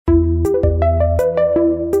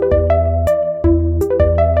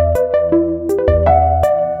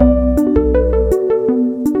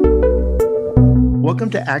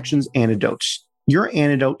Welcome to Action's Antidotes, your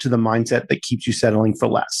antidote to the mindset that keeps you settling for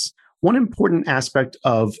less. One important aspect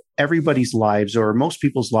of everybody's lives, or most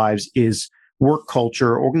people's lives, is work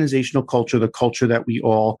culture, organizational culture, the culture that we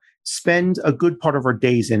all spend a good part of our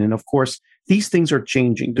days in. And of course, these things are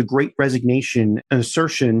changing. The great resignation, an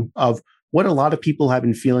assertion of what a lot of people have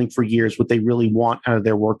been feeling for years, what they really want out of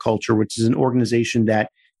their work culture, which is an organization that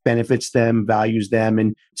benefits them, values them,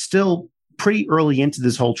 and still pretty early into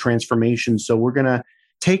this whole transformation. So we're going to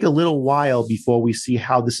take a little while before we see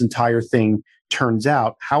how this entire thing turns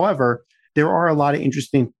out. However, there are a lot of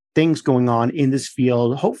interesting things going on in this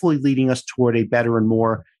field, hopefully leading us toward a better and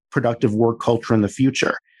more productive work culture in the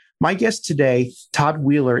future. My guest today, Todd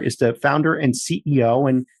Wheeler, is the founder and CEO,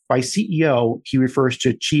 and by CEO, he refers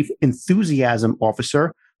to Chief Enthusiasm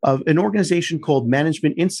Officer of an organization called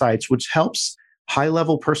Management Insights, which helps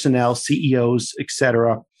high-level personnel, CEOs, et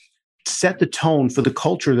cetera, set the tone for the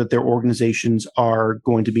culture that their organizations are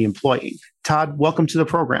going to be employing. Todd, welcome to the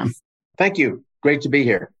program. Thank you. Great to be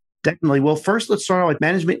here. Definitely. Well, first, let's start with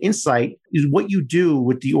Management Insight is what you do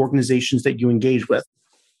with the organizations that you engage with.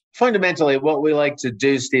 Fundamentally, what we like to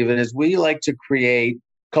do, Stephen, is we like to create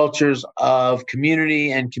cultures of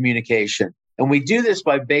community and communication. And we do this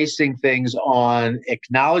by basing things on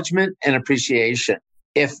acknowledgement and appreciation.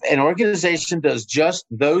 If an organization does just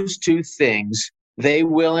those two things, they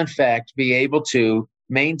will, in fact, be able to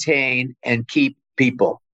maintain and keep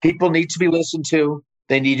people. People need to be listened to.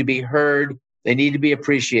 They need to be heard. They need to be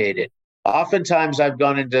appreciated. Oftentimes, I've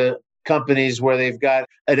gone into companies where they've got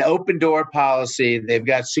an open door policy. They've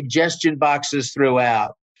got suggestion boxes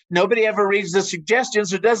throughout. Nobody ever reads the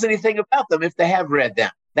suggestions or does anything about them if they have read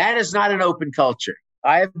them. That is not an open culture.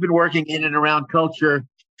 I have been working in and around culture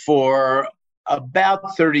for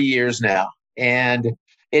about 30 years now. And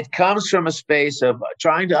it comes from a space of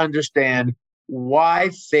trying to understand why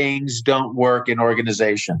things don't work in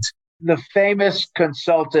organizations. The famous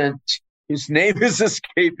consultant, whose name is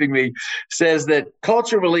escaping me, says that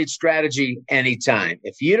culture will eat strategy anytime.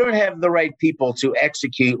 If you don't have the right people to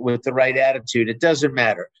execute with the right attitude, it doesn't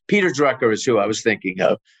matter. Peter Drucker is who I was thinking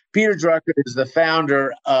of. Peter Drucker is the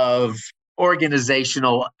founder of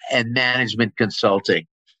organizational and management consulting.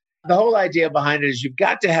 The whole idea behind it is you've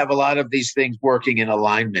got to have a lot of these things working in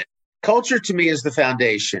alignment. Culture to me is the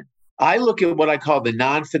foundation. I look at what I call the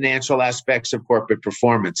non-financial aspects of corporate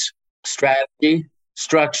performance: strategy,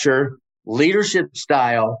 structure, leadership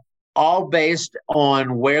style, all based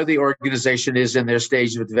on where the organization is in their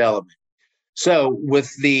stage of development. So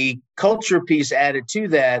with the culture piece added to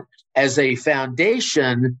that as a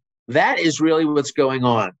foundation, that is really what's going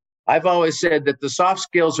on. I've always said that the soft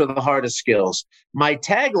skills are the hardest skills. My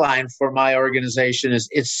tagline for my organization is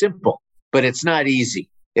it's simple, but it's not easy.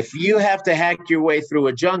 If you have to hack your way through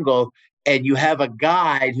a jungle and you have a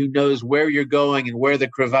guide who knows where you're going and where the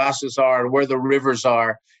crevasses are and where the rivers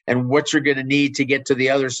are and what you're going to need to get to the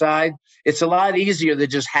other side, it's a lot easier than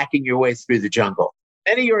just hacking your way through the jungle.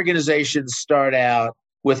 Many organizations start out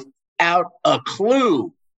without a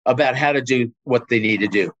clue about how to do what they need to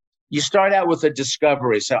do. You start out with a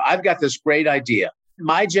discovery. So I've got this great idea.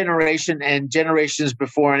 My generation and generations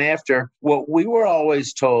before and after, what we were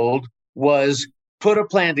always told was put a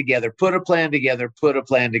plan together, put a plan together, put a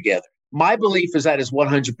plan together. My belief is that is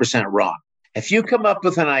 100% wrong. If you come up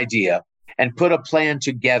with an idea and put a plan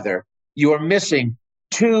together, you are missing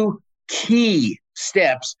two key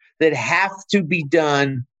steps that have to be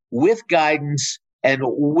done with guidance and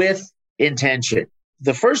with intention.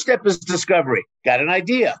 The first step is discovery. Got an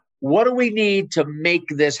idea. What do we need to make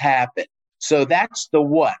this happen? So that's the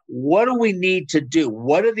what. What do we need to do?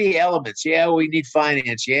 What are the elements? Yeah, we need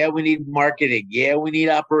finance. Yeah, we need marketing. Yeah, we need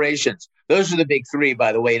operations. Those are the big three,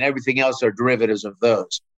 by the way, and everything else are derivatives of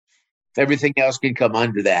those. Everything else can come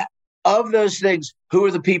under that. Of those things, who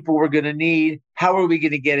are the people we're going to need? How are we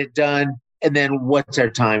going to get it done? And then what's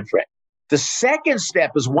our time frame? The second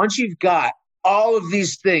step is once you've got all of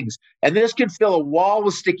these things, and this can fill a wall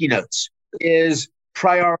with sticky notes, is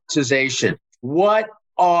prioritization. What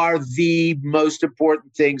are the most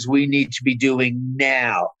important things we need to be doing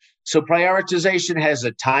now? So prioritization has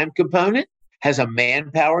a time component, has a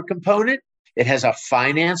manpower component, it has a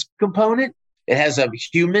finance component, it has a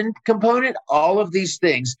human component. All of these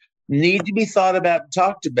things need to be thought about and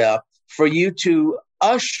talked about for you to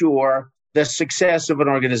assure the success of an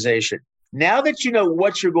organization. Now that you know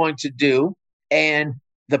what you're going to do and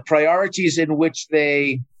the priorities in which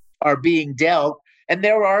they are being dealt, and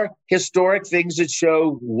there are historic things that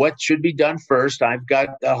show what should be done first. I've got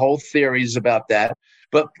whole theories about that.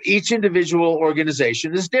 But each individual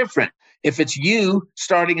organization is different. If it's you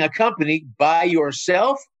starting a company by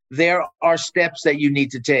yourself, there are steps that you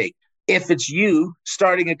need to take. If it's you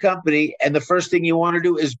starting a company and the first thing you want to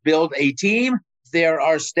do is build a team, there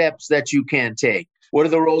are steps that you can take. What are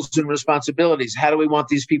the roles and responsibilities? How do we want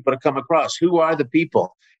these people to come across? Who are the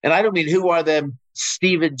people? And I don't mean who are them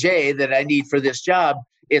Steve and Jay that I need for this job.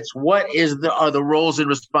 It's what are the roles and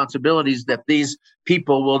responsibilities that these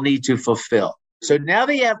people will need to fulfill. So now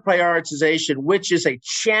that you have prioritization, which is a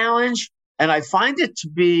challenge, and I find it to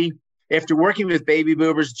be, after working with baby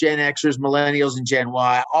boomers, Gen Xers, millennials, and Gen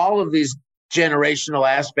Y, all of these generational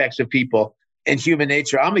aspects of people and human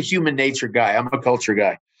nature. I'm a human nature guy. I'm a culture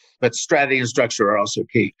guy, but strategy and structure are also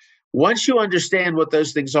key. Once you understand what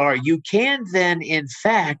those things are, you can then, in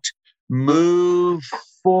fact, move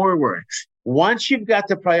forward. Once you've got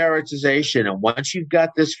the prioritization and once you've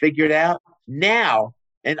got this figured out, now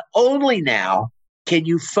and only now can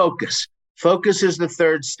you focus. Focus is the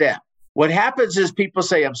third step. What happens is people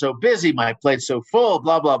say, I'm so busy, my plate's so full,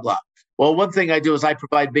 blah, blah, blah. Well, one thing I do is I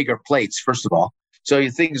provide bigger plates, first of all, so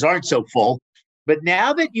things aren't so full. But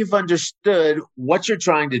now that you've understood what you're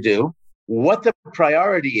trying to do, what the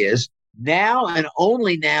priority is, now and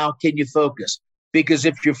only now can you focus. Because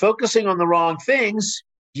if you're focusing on the wrong things,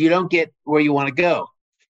 you don't get where you want to go.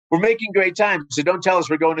 We're making great time, so don't tell us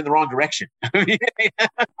we're going in the wrong direction.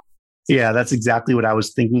 Yeah, that's exactly what I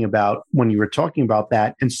was thinking about when you were talking about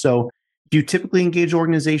that. And so do you typically engage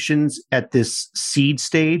organizations at this seed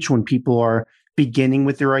stage when people are beginning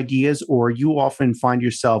with their ideas, or you often find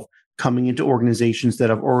yourself coming into organizations that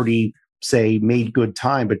have already, say, made good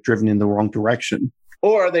time, but driven in the wrong direction?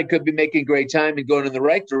 Or they could be making great time and going in the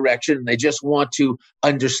right direction. And they just want to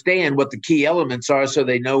understand what the key elements are so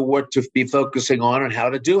they know what to be focusing on and how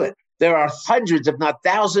to do it. There are hundreds, if not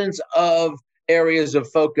thousands, of areas of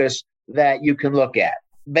focus that you can look at.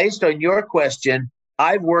 Based on your question,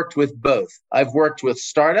 I've worked with both. I've worked with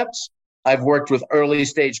startups. I've worked with early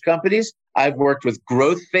stage companies. I've worked with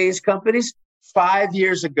growth phase companies. 5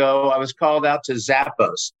 years ago, I was called out to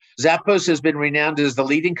Zappos. Zappos has been renowned as the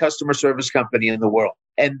leading customer service company in the world.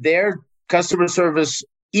 And their customer service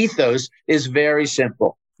ethos is very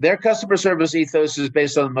simple. Their customer service ethos is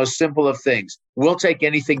based on the most simple of things. We'll take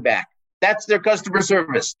anything back. That's their customer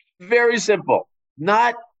service. Very simple.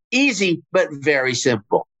 Not easy, but very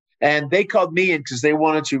simple. And they called me in because they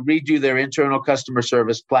wanted to redo their internal customer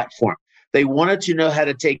service platform. They wanted to know how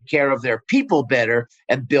to take care of their people better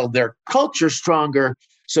and build their culture stronger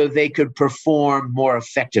so they could perform more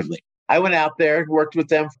effectively. I went out there and worked with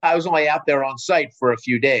them. I was only out there on site for a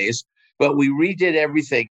few days, but we redid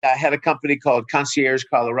everything. I had a company called Concierge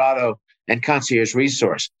Colorado and Concierge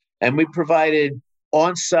Resource, and we provided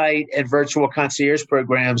on-site and virtual concierge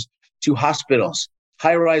programs to hospitals,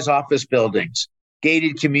 high-rise office buildings,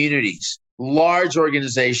 gated communities, large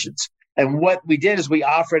organizations. And what we did is we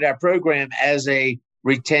offered our program as a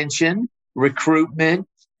retention, recruitment,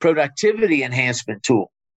 productivity enhancement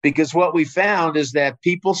tool. Because what we found is that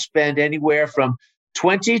people spend anywhere from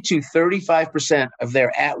 20 to 35% of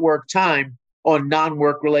their at-work time on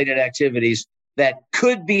non-work related activities that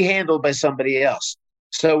could be handled by somebody else.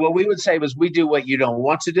 So what we would say was we do what you don't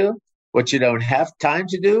want to do, what you don't have time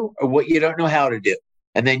to do, or what you don't know how to do.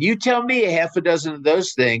 And then you tell me a half a dozen of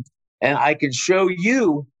those things, and I can show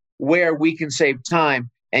you where we can save time,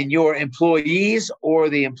 and your employees or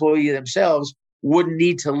the employee themselves wouldn't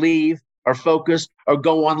need to leave or focus or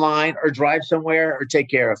go online or drive somewhere or take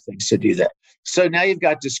care of things to do that. So now you've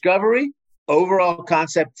got discovery, overall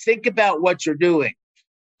concept. Think about what you're doing.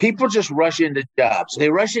 People just rush into jobs.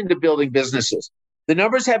 They rush into building businesses. The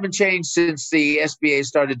numbers haven't changed since the SBA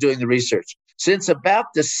started doing the research. Since about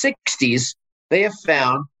the 60s, they have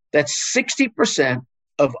found that 60%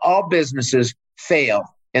 of all businesses fail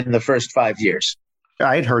in the first 5 years.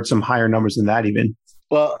 I had heard some higher numbers than that even.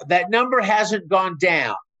 Well, that number hasn't gone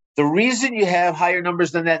down. The reason you have higher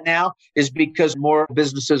numbers than that now is because more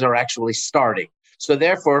businesses are actually starting. So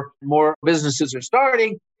therefore, more businesses are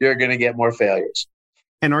starting, you're going to get more failures.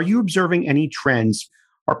 And are you observing any trends?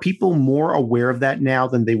 Are people more aware of that now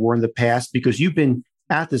than they were in the past? Because you've been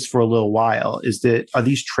at this for a little while. Are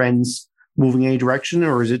these trends moving any direction,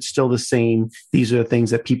 or is it still the same? These are the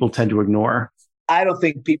things that people tend to ignore. I don't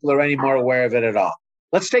think people are any more aware of it at all.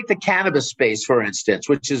 Let's take the cannabis space, for instance,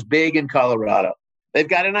 which is big in Colorado. They've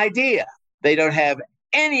got an idea. They don't have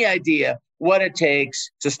any idea what it takes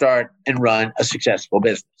to start and run a successful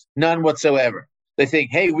business. None whatsoever. They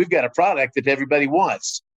think, hey, we've got a product that everybody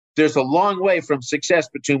wants. There's a long way from success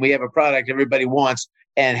between we have a product everybody wants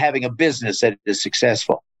and having a business that is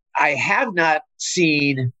successful. I have not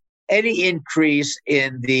seen any increase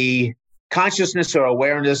in the consciousness or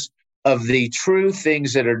awareness of the true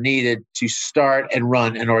things that are needed to start and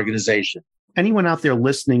run an organization. Anyone out there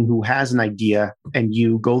listening who has an idea and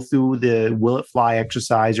you go through the will it fly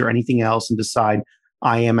exercise or anything else and decide,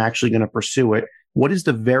 I am actually going to pursue it, what is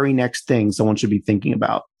the very next thing someone should be thinking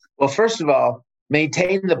about? Well, first of all,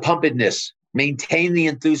 maintain the pumpedness, maintain the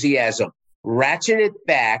enthusiasm, ratchet it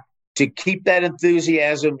back to keep that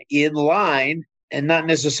enthusiasm in line and not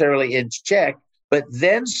necessarily in check, but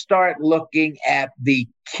then start looking at the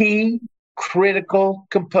key critical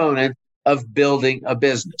component of building a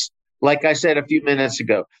business. Like I said a few minutes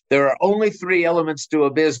ago, there are only three elements to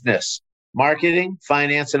a business: marketing,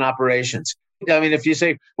 finance, and operations. I mean, if you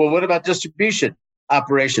say, well, what about distribution?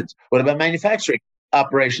 Operations. What about manufacturing?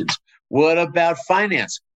 Operations. What about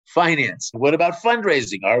finance? Finance. What about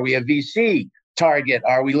fundraising? Are we a VC target?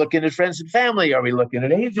 Are we looking at friends and family? Are we looking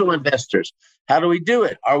at angel investors? How do we do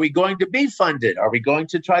it? Are we going to be funded? Are we going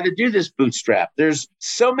to try to do this bootstrap? There's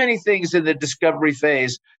so many things in the discovery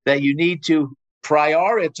phase that you need to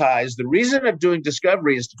prioritize. The reason of doing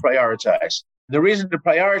discovery is to prioritize. The reason to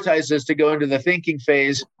prioritize is to go into the thinking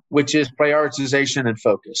phase, which is prioritization and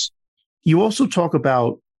focus. You also talk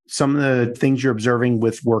about some of the things you're observing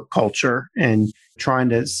with work culture and trying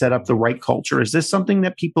to set up the right culture. Is this something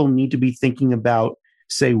that people need to be thinking about,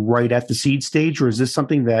 say, right at the seed stage, or is this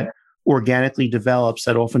something that organically develops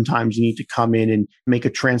that oftentimes you need to come in and make a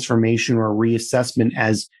transformation or a reassessment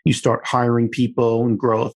as you start hiring people and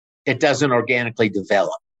growth? It doesn't organically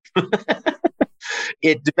develop.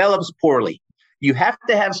 It develops poorly. You have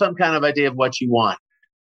to have some kind of idea of what you want.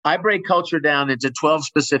 I break culture down into 12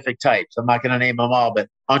 specific types. I'm not going to name them all, but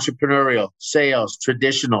entrepreneurial, sales,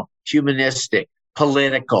 traditional, humanistic,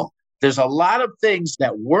 political. There's a lot of things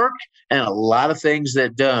that work and a lot of things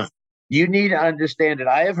that don't. You need to understand it.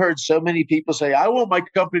 I have heard so many people say, I want my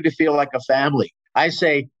company to feel like a family. I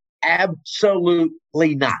say,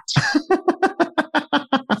 absolutely not.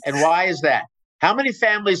 And why is that? How many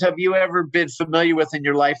families have you ever been familiar with in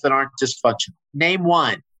your life that aren't dysfunctional? Name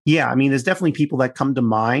one. Yeah, I mean, there's definitely people that come to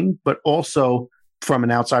mind, but also from an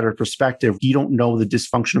outsider perspective, you don't know the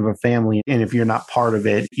dysfunction of a family. And if you're not part of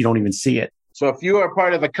it, you don't even see it. So if you are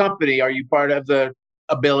part of a company, are you part of the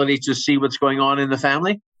ability to see what's going on in the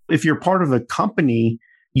family? If you're part of a company,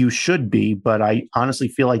 you should be. But I honestly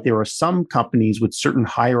feel like there are some companies with certain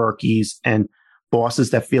hierarchies and bosses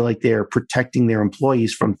that feel like they're protecting their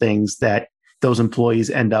employees from things that those employees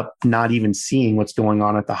end up not even seeing what's going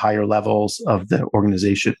on at the higher levels of the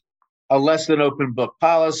organization. A less than open book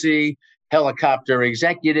policy, helicopter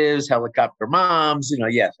executives, helicopter moms,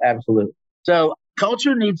 yes, absolutely. So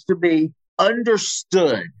culture needs to be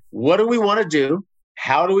understood. What do we want to do?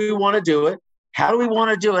 How do we want to do it? How do we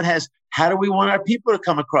want to do it? How do we want our people to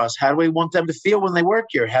come across? How do we want them to feel when they work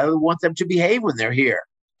here? How do we want them to behave when they're here?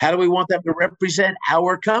 How do we want them to represent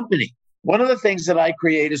our company? One of the things that I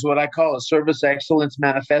create is what I call a service excellence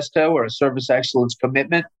manifesto or a service excellence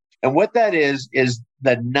commitment. And what that is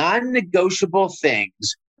the non-negotiable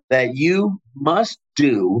things that you must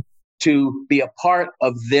do to be a part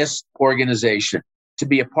of this organization, to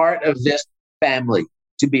be a part of this family,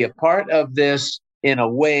 to be a part of this in a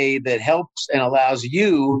way that helps and allows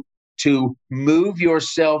you to move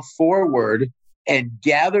yourself forward and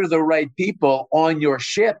gather the right people on your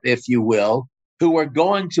ship, if you will, who are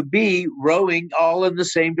going to be rowing all in the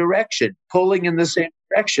same direction, pulling in the same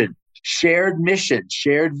direction, shared mission,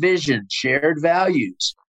 shared vision, shared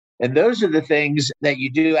values. And those are the things that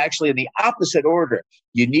you do actually in the opposite order.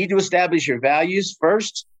 You need to establish your values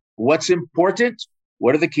first. What's important?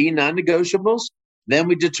 What are the key non-negotiables? Then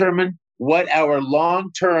we determine what our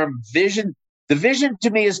long-term vision. The vision to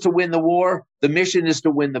me is to win the war. The mission is to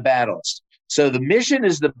win the battles. So the mission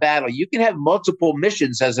is the battle. You can have multiple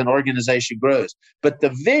missions as an organization grows, but the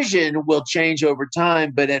vision will change over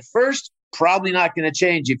time. But at first, probably not going to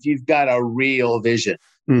change if you've got a real vision.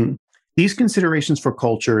 These considerations for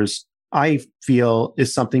cultures, I feel,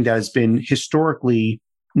 is something that has been historically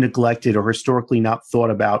neglected or historically not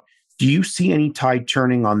thought about. Do you see any tide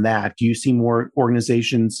turning on that? Do you see more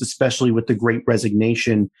organizations, especially with the Great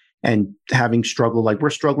Resignation and having struggled, like we're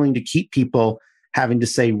struggling to keep people having to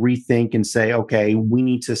say, rethink and say, okay, we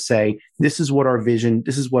need to say, this is what our vision,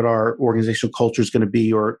 this is what our organizational culture is going to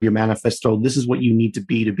be, or your manifesto, this is what you need to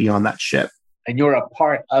be on that ship. And you're a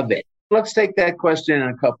part of it. Let's take that question in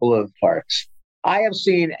a couple of parts. I have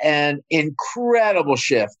seen an incredible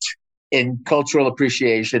shift in cultural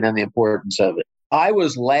appreciation and the importance of it. I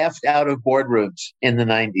was laughed out of boardrooms in the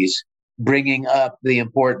 90s, bringing up the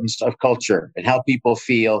importance of culture and how people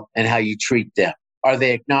feel and how you treat them. Are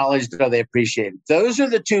they acknowledged? Are they appreciated? Those are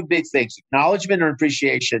the two big things. Acknowledgement and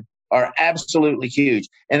appreciation are absolutely huge.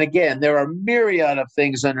 And again, there are myriad of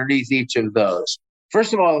things underneath each of those.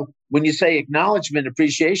 First of all, when you say acknowledgement,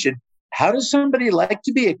 appreciation, How does somebody like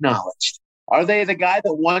to be acknowledged? Are they the guy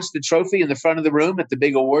that wants the trophy in the front of the room at the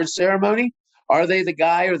big awards ceremony? Are they the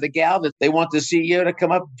guy or the gal that they want the CEO to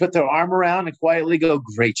come up and put their arm around and quietly go,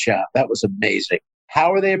 great job, that was amazing?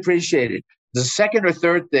 How are they appreciated? The second or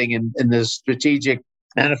third thing in the strategic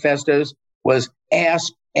manifestos was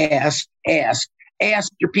ask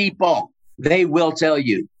your people. They will tell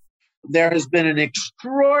you. There has been an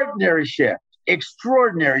extraordinary shift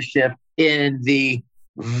in the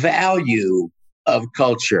value of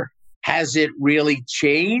culture. Has it really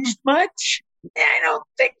changed much? I don't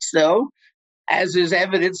think so, as is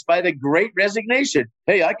evidenced by the great resignation.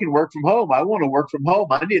 Hey, I can work from home. I want to work from home.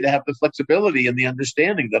 I need to have the flexibility and the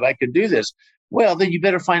understanding that I can do this. Well, then you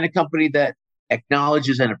better find a company that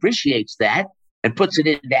acknowledges and appreciates that and puts it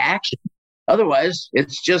into action. Otherwise,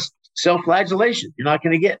 it's just self-flagellation. You're not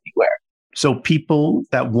going to get anywhere. So people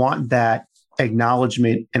that want that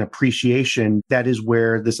acknowledgement and appreciation, that is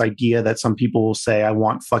where this idea that some people will say, I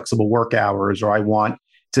want flexible work hours, or I want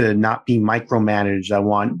to not be micromanaged. I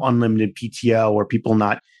want unlimited PTO, or people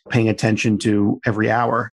not paying attention to every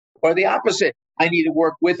hour. Or the opposite. I need to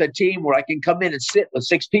work with a team where I can come in and sit with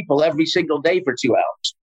 6 people every single day for 2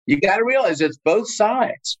 hours. You got to realize it's both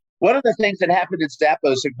sides. One of the things that happened at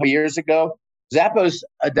Zappos a couple years ago, Zappos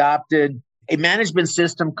adopted a management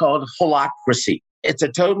system called Holacracy. It's a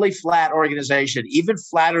totally flat organization, even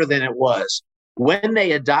flatter than it was. When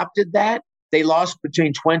they adopted that, they lost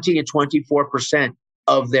between 20 and 24%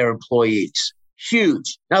 of their employees.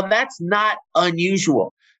 Huge. Now, that's not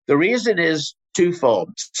unusual. The reason is twofold.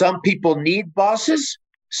 Some people need bosses.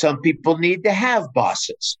 Some people need to have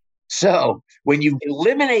bosses. So when you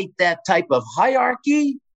eliminate that type of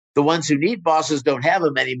hierarchy, the ones who need bosses don't have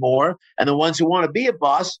them anymore. And the ones who want to be a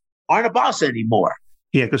boss aren't a boss anymore.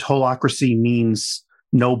 Yeah, because holacracy means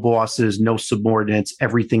no bosses, no subordinates.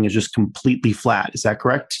 Everything is just completely flat. Is that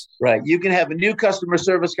correct? Right. You can have a new customer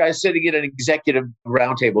service guy sitting at an executive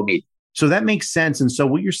roundtable meeting. So that makes sense. And so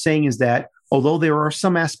what you're saying is that although there are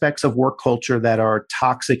some aspects of work culture that are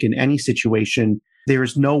toxic in any situation, there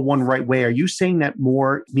is no one right way. Are you saying that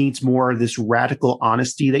more needs more of this radical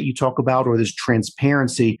honesty that you talk about, or this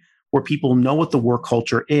transparency where people know what the work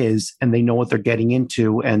culture is and they know what they're getting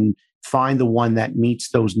into and find the one that meets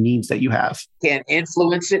those needs that you have? Can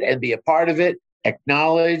influence it and be a part of it,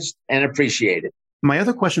 acknowledged and appreciated. My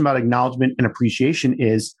other question about acknowledgement and appreciation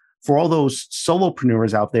is, for all those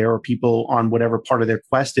solopreneurs out there or people on whatever part of their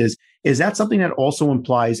quest is that something that also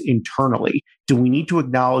implies internally? Do we need to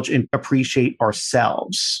acknowledge and appreciate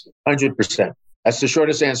ourselves? 100%. That's the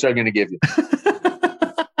shortest answer I'm going to give you.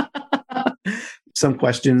 Some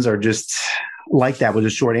questions are just like that with a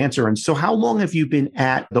short answer. And so how long have you been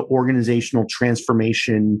at the organizational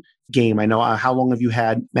transformation game? I know how long have you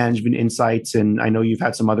had Management Insights? And I know you've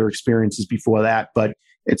had some other experiences before that, but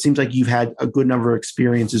it seems like you've had a good number of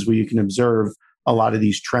experiences where you can observe a lot of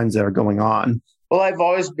these trends that are going on. Well, I've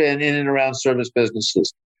always been in and around service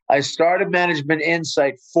businesses. I started Management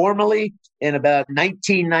Insight formally in about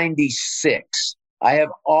 1996. I have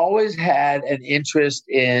always had an interest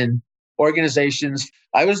in organizations.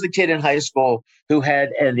 I was the kid in high school who had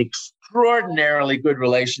an extraordinarily good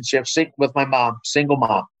relationship with my mom, single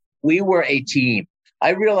mom. We were a team. I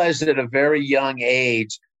realized at a very young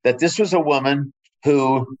age that this was a woman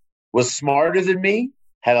who was smarter than me,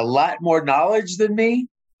 had a lot more knowledge than me,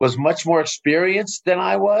 was much more experienced than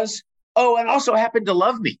I was. Oh, and also happened to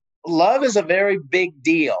love me. Love is a very big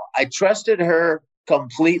deal. I trusted her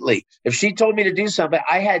completely. If she told me to do something,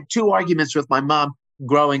 I had 2 arguments with my mom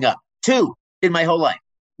growing up. 2 in my whole life.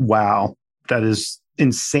 Wow. That is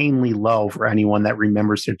insanely low for anyone that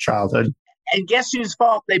remembers their childhood. And guess whose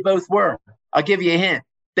fault they both were? I'll give you a hint.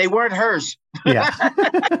 They weren't hers. Yeah.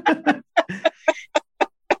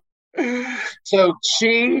 So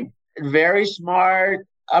she, very smart,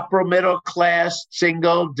 upper middle class,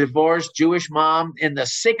 single, divorced Jewish mom in the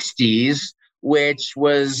 60s, which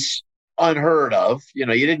was unheard of. You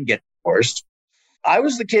know, you didn't get divorced. I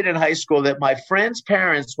was the kid in high school that my friends'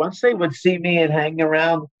 parents, once they would see me and hang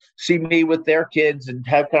around, see me with their kids and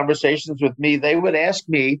have conversations with me, they would ask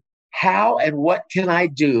me, how and what can I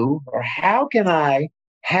do, or how can I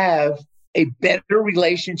have a better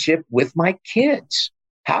relationship with my kids?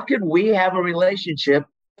 How can we have a relationship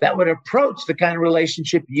that would approach the kind of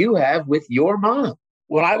relationship you have with your mom?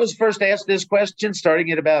 When I was first asked this question,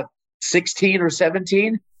 starting at about 16 or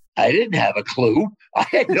 17, I didn't have a clue. I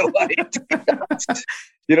had no idea.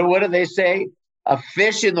 You know, what do they say? A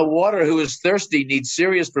fish in the water who is thirsty needs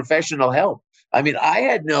serious professional help. I mean, I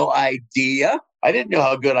had no idea. I didn't know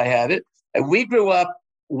how good I had it. And we grew up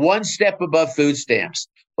one step above food stamps.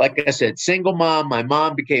 Like I said, single mom. My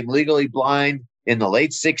mom became legally blind in the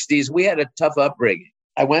late 60s. We had a tough upbringing.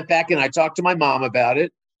 I went back and I talked to my mom about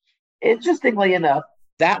it. Interestingly enough,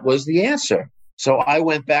 that was the answer. So I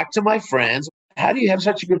went back to my friends. How do you have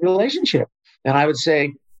such a good relationship? And I would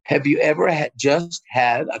say, have you ever just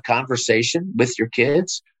had a conversation with your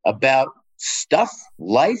kids about stuff,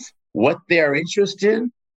 life, what they're interested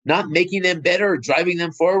in, not making them better, driving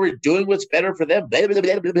them forward, doing what's better for them? Blah, blah,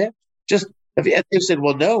 blah, blah, blah. Just if you said,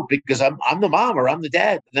 well, no, because I'm the mom or I'm the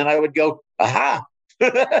dad. And then I would go, aha,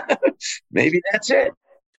 maybe that's it.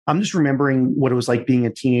 I'm just remembering what it was like being a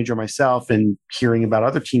teenager myself and hearing about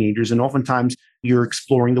other teenagers. And oftentimes you're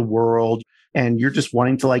exploring the world and you're just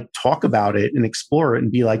wanting to like talk about it and explore it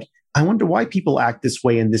and be like, I wonder why people act this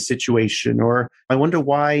way in this situation, or I wonder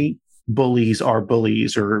why bullies are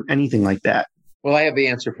bullies or anything like that. Well, I have the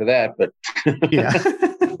answer for that, but yeah,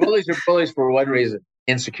 bullies are bullies for one reason: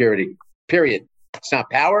 insecurity, period. It's not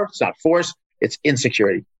power. It's not force. It's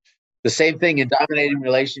insecurity. The same thing in dominating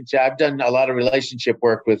relationships. I've done a lot of relationship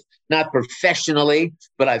work with, not professionally,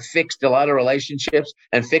 but I've fixed a lot of relationships,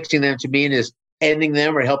 and fixing them to me is ending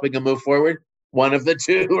them or helping them move forward. One of the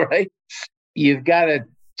two, right? You've got to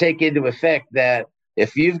take into effect that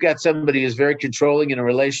if you've got somebody who's very controlling in a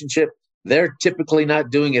relationship, they're typically not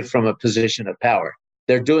doing it from a position of power.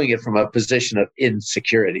 They're doing it from a position of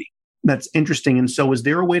insecurity. That's interesting. And so is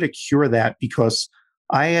there a way to cure that? Because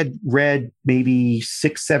I had read maybe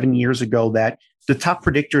 6-7 years ago that the top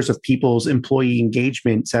predictors of people's employee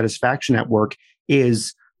engagement satisfaction at work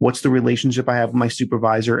is what's the relationship I have with my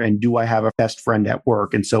supervisor and do I have a best friend at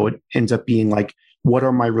work? And so it ends up being like, what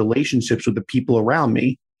are my relationships with the people around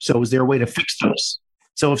me? So is there a way to fix those?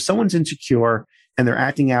 So if someone's insecure and they're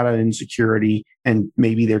acting out of insecurity and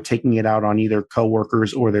maybe they're taking it out on either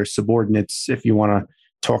coworkers or their subordinates, if you want to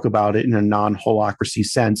talk about it in a non-holacracy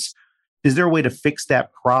sense, is there a way to fix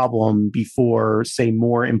that problem before, say,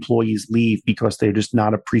 more employees leave because they're just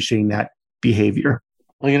not appreciating that behavior?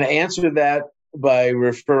 I'm going to answer that by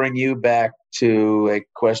referring you back to a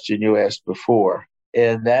question you asked before.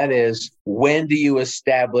 And that is, when do you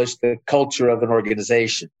establish the culture of an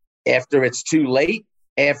organization? After it's too late?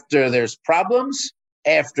 After there's problems?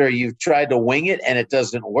 After you've tried to wing it and it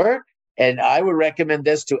doesn't work? And I would recommend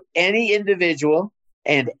this to any individual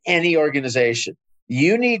and any organization.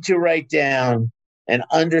 You need to write down and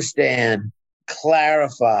understand,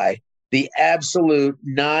 clarify the absolute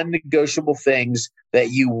non-negotiable things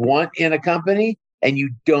that you want in a company and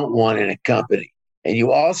you don't want in a company. And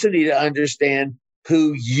you also need to understand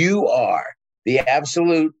who you are, the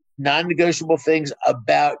absolute non-negotiable things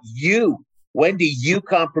about you. When do you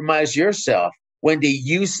compromise yourself? When do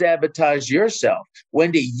you sabotage yourself?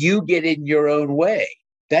 When do you get in your own way?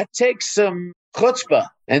 That takes some chutzpah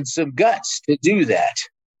and some guts to do that.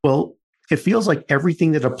 Well, it feels like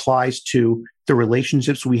everything that applies to the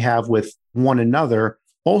relationships we have with one another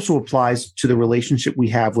also applies to the relationship we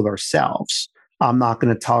have with ourselves. I'm not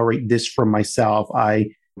going to tolerate this from myself.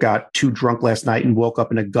 I got too drunk last night and woke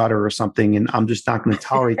up in a gutter or something, and I'm just not going to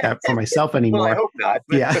tolerate that for myself anymore. Well, I hope not.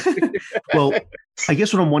 Yeah. Well, I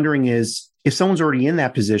guess what I'm wondering is, if someone's already in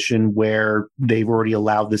that position where they've already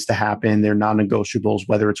allowed this to happen, they're non-negotiables,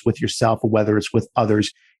 whether it's with yourself or whether it's with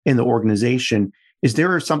others in the organization, is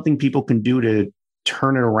there something people can do to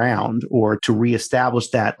turn it around or to reestablish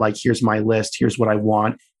that, like, here's my list, here's what I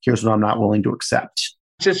want, here's what I'm not willing to accept?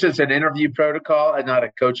 Just as an interview protocol and not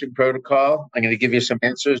a coaching protocol, I'm going to give you some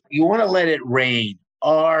answers. You want to let it rain.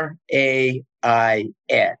 RAIN.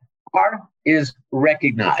 R is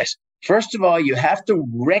recognize. First of all, you have to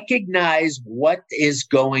recognize what is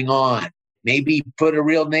going on. Maybe put a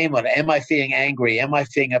real name on it. Am I feeling angry? Am I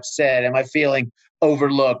feeling upset? Am I feeling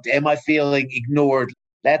overlooked? Am I feeling ignored?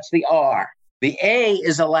 That's the R. The A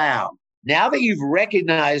is allow. Now that you've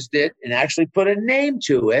recognized it and actually put a name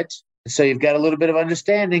to it, so you've got a little bit of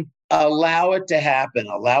understanding, allow it to happen.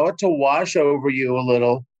 Allow it to wash over you a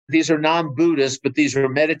little. These are non-Buddhist, but these are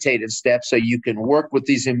meditative steps so you can work with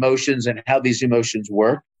these emotions and how these emotions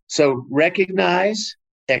work. So recognize,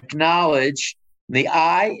 acknowledge. The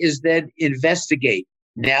I is then investigate.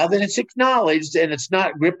 Now that it's acknowledged and it's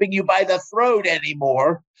not gripping you by the throat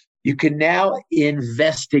anymore, you can now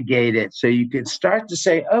investigate it. So you can start to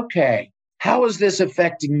say, okay, how is this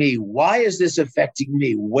affecting me? Why is this affecting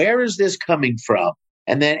me? Where is this coming from?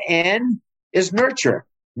 And then N is nurture.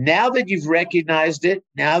 Now that you've recognized it,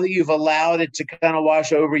 now that you've allowed it to kind of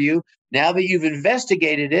wash over you, now that you've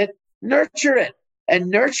investigated it, nurture it. And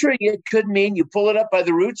nurturing it could mean you pull it up by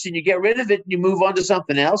the roots and you get rid of it and you move on to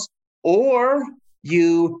something else, or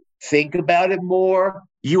you think about it more.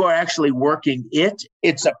 You are actually working it.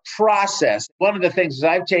 It's a process. One of the things is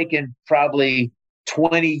I've taken probably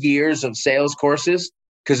 20 years of sales courses.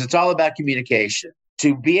 because it's all about communication.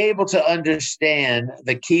 To be able to understand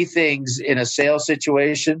the key things in a sales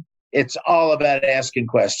situation, it's all about asking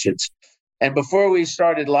questions. And before we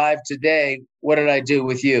started live today, what did I do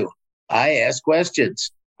with you? I asked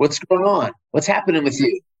questions. What's going on? What's happening with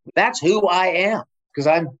you? That's who I am, because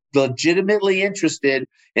I'm legitimately interested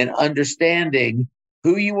in understanding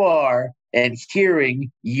who you are and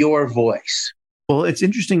hearing your voice. Well, it's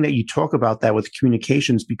interesting that you talk about that with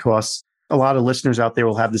communications, because a lot of listeners out there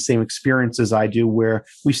will have the same experience as I do, where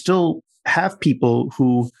we still have people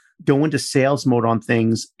who go into sales mode on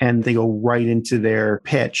things and they go right into their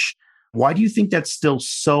pitch. Why do you think that's still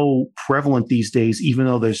so prevalent these days, even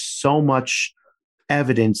though there's so much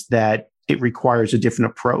evidence that it requires a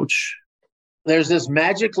different approach? There's this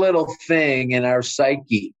magic little thing in our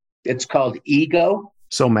psyche. It's called ego.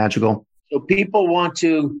 So magical. So people want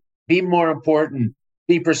to be more important,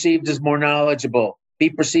 be perceived as more knowledgeable, be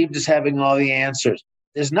perceived as having all the answers.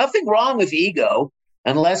 There's nothing wrong with ego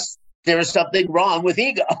unless there's something wrong with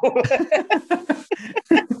ego.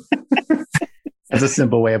 That's a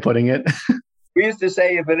simple way of putting it. We used to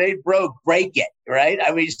say, if it ain't broke, break it, right?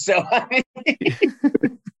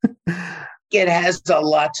 It has a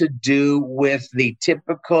lot to do with the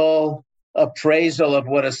typical appraisal of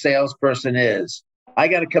what a salesperson is. I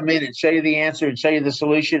got to come in and show you the answer and show you the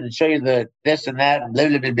solution and show you the this and that. And blah,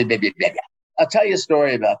 blah, blah, blah, blah, blah. I'll tell you a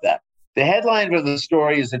story about that. The headline of the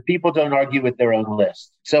story is that people don't argue with their own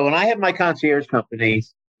list. So when I had my concierge company,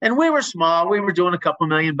 and we were small, we were doing a couple $1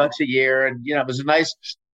 million a year. And, it was a nice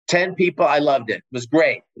 10 people. I loved it. It was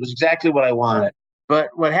great. It was exactly what I wanted. But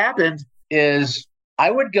what happened is I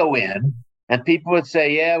would go in and people would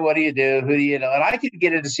say, yeah, what do you do? Who do you know? And I could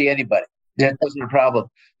get in to see anybody. That wasn't a problem.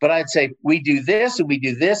 But I'd say, we do this and we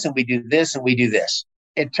do this and we do this and we do this.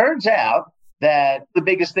 It turns out that the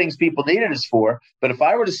biggest things people needed us for. But if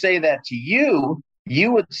I were to say that to you,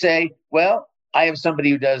 you would say, well, I have somebody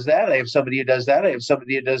who does that. I have somebody who does that. I have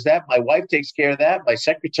somebody who does that. My wife takes care of that. My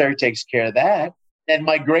secretary takes care of that. And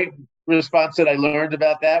my great response that I learned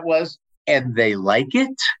about that was, and they like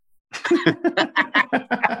it?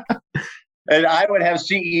 And I would have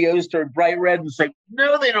CEOs turn bright red and say,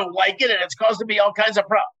 no, they don't like it. And it's causing me all kinds of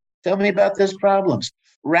problems. Tell me about those problems.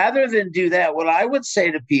 Rather than do that, what I would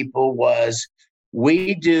say to people was,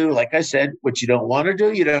 we do, like I said, what you don't want to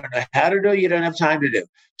do, you don't know how to do, you don't have time to do.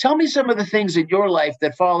 Tell me some of the things in your life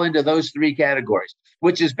that fall into those three categories,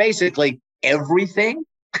 which is basically everything,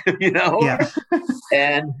 Yeah.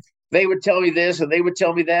 And they would tell me this and they would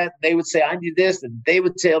tell me that. They would say, I need this. And they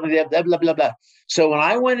would tell me that, blah, blah, blah, blah. So when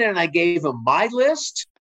I went in and I gave them my list,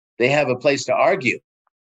 they have a place to argue.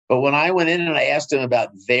 But when I went in and I asked them about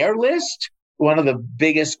their list, one of the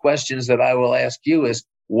biggest questions that I will ask you is,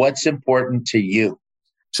 what's important to you?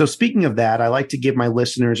 So speaking of that, I like to give my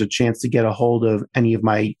listeners a chance to get a hold of any of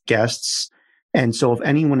my guests. And so if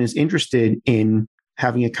anyone is interested in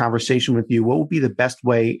having a conversation with you, what would be the best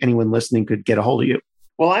way anyone listening could get a hold of you?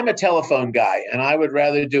 Well, I'm a telephone guy, and I would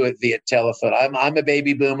rather do it via telephone. I'm a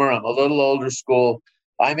baby boomer. I'm a little older school.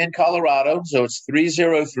 I'm in Colorado, so it's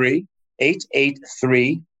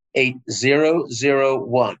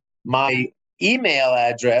 303-883-8001. My email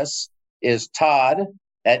address is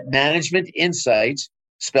todd@managementinsights,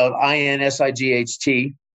 spelled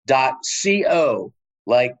INSIGHT.co,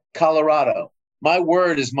 like Colorado. My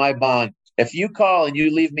word is my bond. If you call and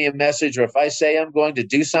you leave me a message, or if I say I'm going to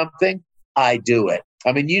do something, I do it.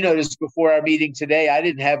 I mean, you noticed before our meeting today, I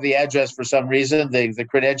didn't have the address for some reason, the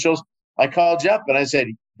credentials. I called you up and I said,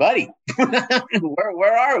 buddy,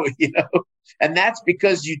 where are we? And that's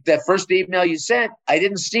because that first email you sent, I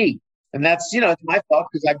didn't see. And that's, it's my fault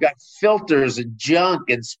because I've got filters and junk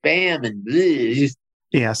and spam and bleh.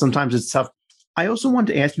 Yeah, sometimes it's tough. I also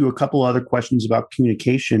wanted to ask you a couple other questions about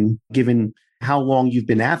communication, given how long you've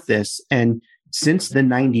been at this. And since the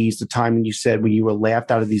 90s, the time when you said when you were laughed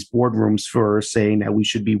out of these boardrooms for saying that we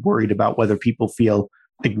should be worried about whether people feel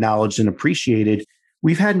acknowledged and appreciated,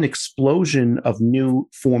 we've had an explosion of new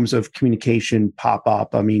forms of communication pop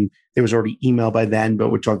up. I mean, there was already email by then, but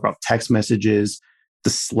we're talking about text messages, the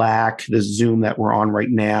Slack, the Zoom that we're on right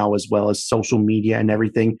now, as well as social media and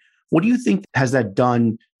everything. What do you think has that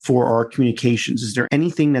done for our communications? Is there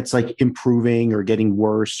anything that's like improving or getting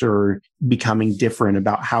worse or becoming different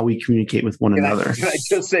about how we communicate with one another? Can I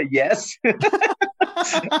just say yes?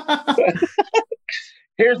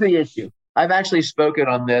 Here's the issue. I've actually spoken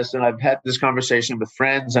on this, and I've had this conversation with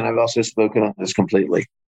friends, and I've also spoken on this completely.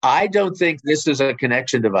 I don't think this is a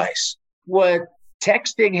connection device. What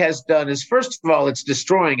texting has done is, first of all, it's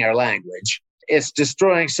destroying our language. It's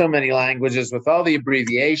destroying so many languages with all the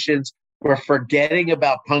abbreviations. We're forgetting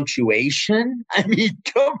about punctuation. I mean,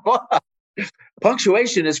 come on.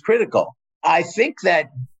 punctuation is critical. I think that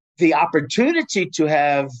the opportunity to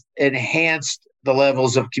have enhanced the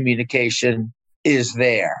levels of communication is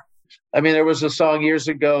there. I mean, there was a song years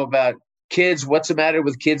ago about kids. What's the matter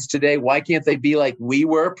with kids today? Why can't they be like we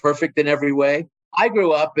were, perfect in every way? I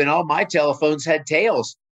grew up and all my telephones had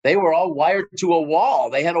tails. They were all wired to a wall.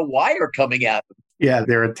 They had a wire coming out. Yeah,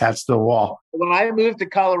 they're attached to the wall. When I moved to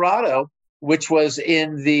Colorado, which was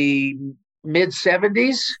in the mid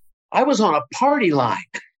 70s, I was on a party line.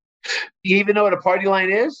 You even know what a party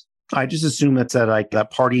line is? I just assume that's like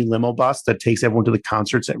that party limo bus that takes everyone to the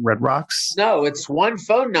concerts at Red Rocks. No, it's one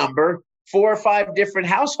phone number, 4 or 5 different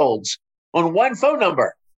households on one phone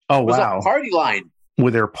number. Oh, it was wow. a party line. Were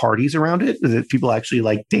there parties around it? Did people actually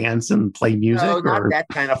like dance and play music? No, not that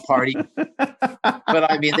kind of party. But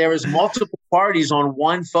I mean, there was multiple parties on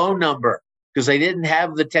one phone number because they didn't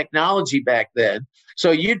have the technology back then. So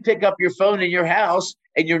you'd pick up your phone in your house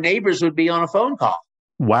and your neighbors would be on a phone call.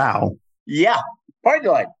 Wow. Yeah. Party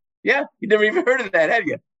line. Yeah. You never even heard of that, have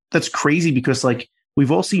you? That's crazy because like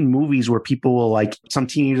we've all seen movies where people will like some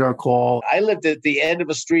teenager on call. I lived at the end of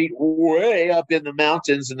a street way up in the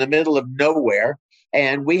mountains in the middle of nowhere.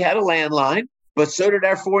 And we had a landline, but so did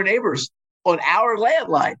our 4 neighbors on our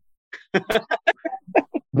landline.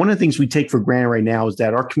 One of the things we take for granted right now is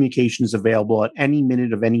that our communication is available at any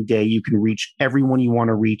minute of any day. You can reach everyone you want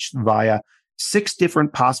to reach via 6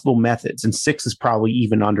 different possible methods. And 6 is probably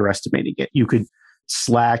even underestimating it. You could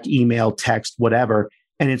Slack, email, text, whatever.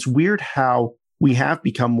 And it's weird how we have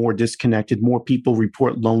become more disconnected. More people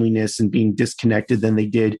report loneliness and being disconnected than they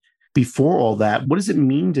did before all that. What does it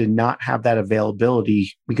mean to not have that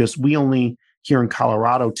availability? Because we only here in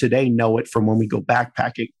Colorado today know it from when we go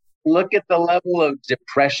backpacking. Look at the level of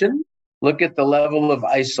depression. Look at the level of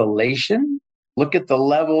isolation. Look at the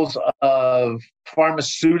levels of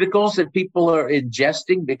pharmaceuticals that people are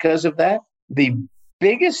ingesting because of that. The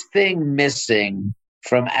biggest thing missing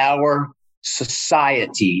from our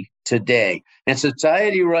society today, and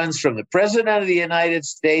society runs from the president of the United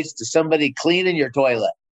States to somebody cleaning your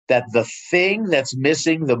toilet, that the thing that's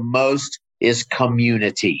missing the most is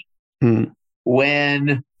community.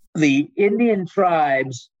 When the Indian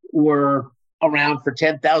tribes were around for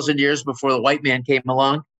 10,000 years before the white man came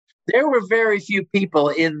along, there were very few people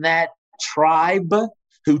in that tribe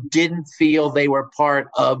who didn't feel they were part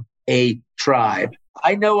of a tribe.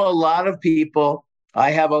 I know a lot of people.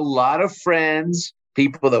 I have a lot of friends,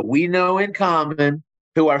 people that we know in common,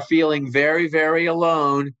 who are feeling very, very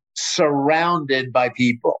alone, surrounded by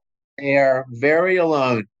people. They are very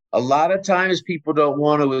alone. A lot of times people don't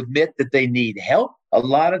want to admit that they need help. A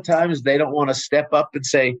lot of times they don't want to step up and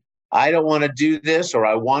say, I don't want to do this or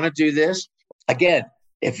I want to do this. Again,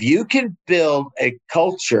 if you can build a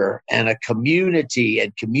culture and a community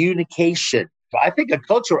and communication, I think a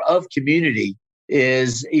culture of community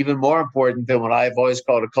is even more important than what I've always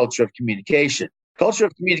called a culture of communication. Culture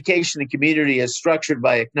of communication and community is structured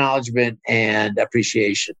by acknowledgement and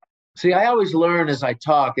appreciation. See, I always learn as I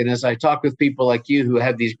talk, and as I talk with people like you who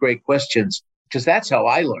have these great questions, because that's how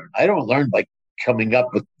I learn. I don't learn by coming up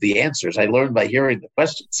with the answers. I learn by hearing the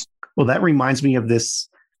questions. Well, that reminds me of this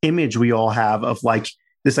image we all have of like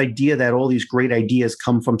this idea that all these great ideas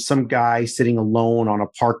come from some guy sitting alone on a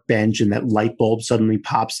park bench and that light bulb suddenly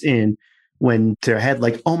pops in when to their head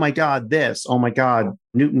like, oh my God, this, oh my God,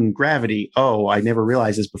 Newton, gravity. Oh, I never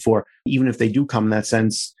realized this before. Even if they do come in that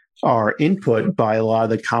sense, are input by a lot of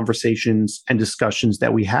the conversations and discussions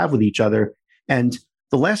that we have with each other. And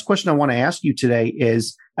the last question I want to ask you today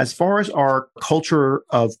is, as far as our culture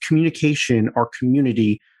of communication, our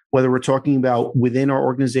community, whether we're talking about within our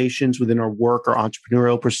organizations, within our work, our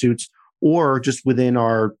entrepreneurial pursuits, or just within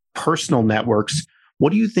our personal networks,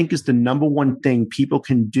 what do you think is the number one thing people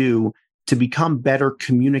can do to become better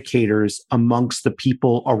communicators amongst the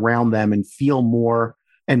people around them and feel more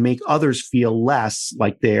and make others feel less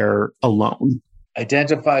like they're alone?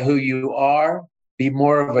 Identify who you are, be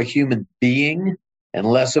more of a human being and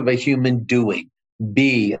less of a human doing.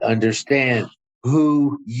 Understand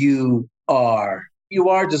who you are. You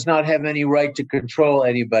are does not have any right to control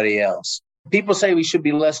anybody else. People say we should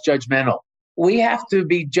be less judgmental. We have to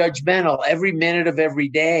be judgmental every minute of every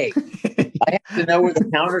day. I have to know where the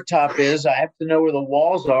countertop is. I have to know where the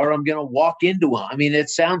walls are. I'm going to walk into them. I mean, it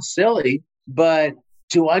sounds silly, but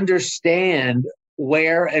to understand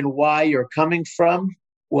where and why you're coming from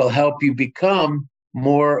will help you become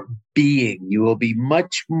more being. You will be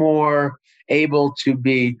much more able to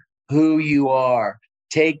be who you are.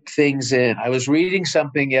 Take things in. I was reading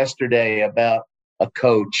something yesterday about a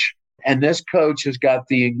coach, and this coach has got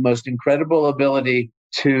the most incredible ability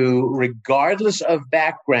to, regardless of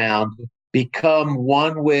background, become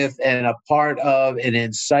one with and a part of and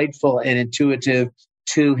insightful and intuitive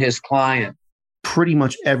to his client. Pretty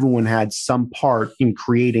much everyone had some part in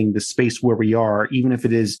creating the space where we are, even if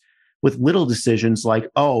it is with little decisions like,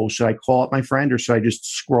 oh, should I call up my friend or should I just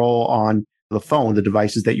scroll on the phone, the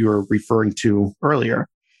devices that you were referring to earlier?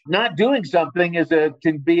 Not doing something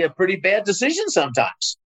can be a pretty bad decision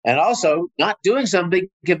sometimes. And also, not doing something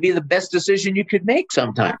can be the best decision you could make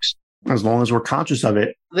sometimes. As long as we're conscious of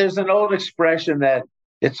it. There's an old expression that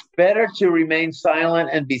it's better to remain silent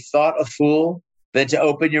and be thought a fool than to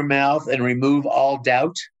open your mouth and remove all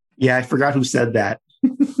doubt. Yeah, I forgot who said that.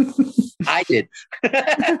 I did.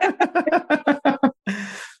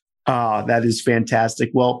 That is fantastic.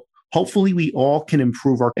 Well, hopefully we all can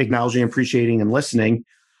improve our acknowledging, appreciating, and listening.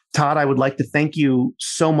 Todd, I would like to thank you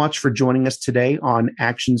so much for joining us today on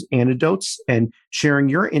Actions Antidotes and sharing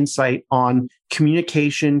your insight on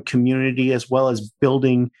communication, community, as well as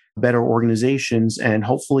building better organizations. And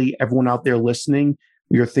hopefully everyone out there listening,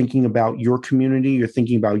 you're thinking about your community, you're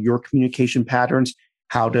thinking about your communication patterns,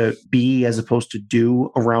 how to be as opposed to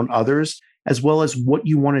do around others, as well as what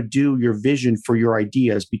you want to do, your vision for your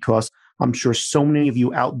ideas, because I'm sure so many of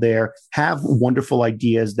you out there have wonderful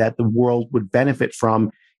ideas that the world would benefit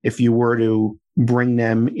from if you were to bring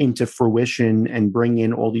them into fruition and bring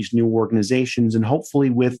in all these new organizations, and hopefully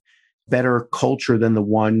with better culture than the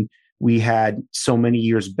one we had so many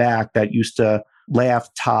years back that used to laugh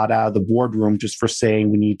Todd out of the boardroom just for saying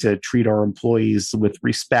we need to treat our employees with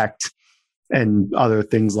respect and other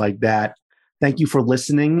things like that. Thank you for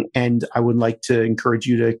listening. And I would like to encourage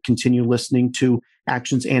you to continue listening to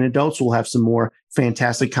Actions Antidotes. We'll have some more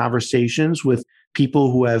fantastic conversations with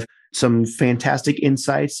people who have some fantastic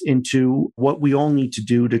insights into what we all need to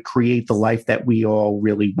do to create the life that we all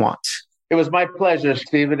really want. It was my pleasure,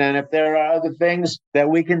 Stephen. And if there are other things that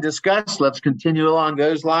we can discuss, let's continue along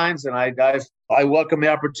those lines. And I welcome the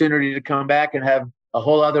opportunity to come back and have a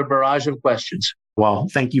whole other barrage of questions. Well,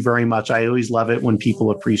 thank you very much. I always love it when people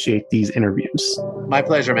appreciate these interviews. My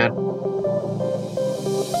pleasure, man.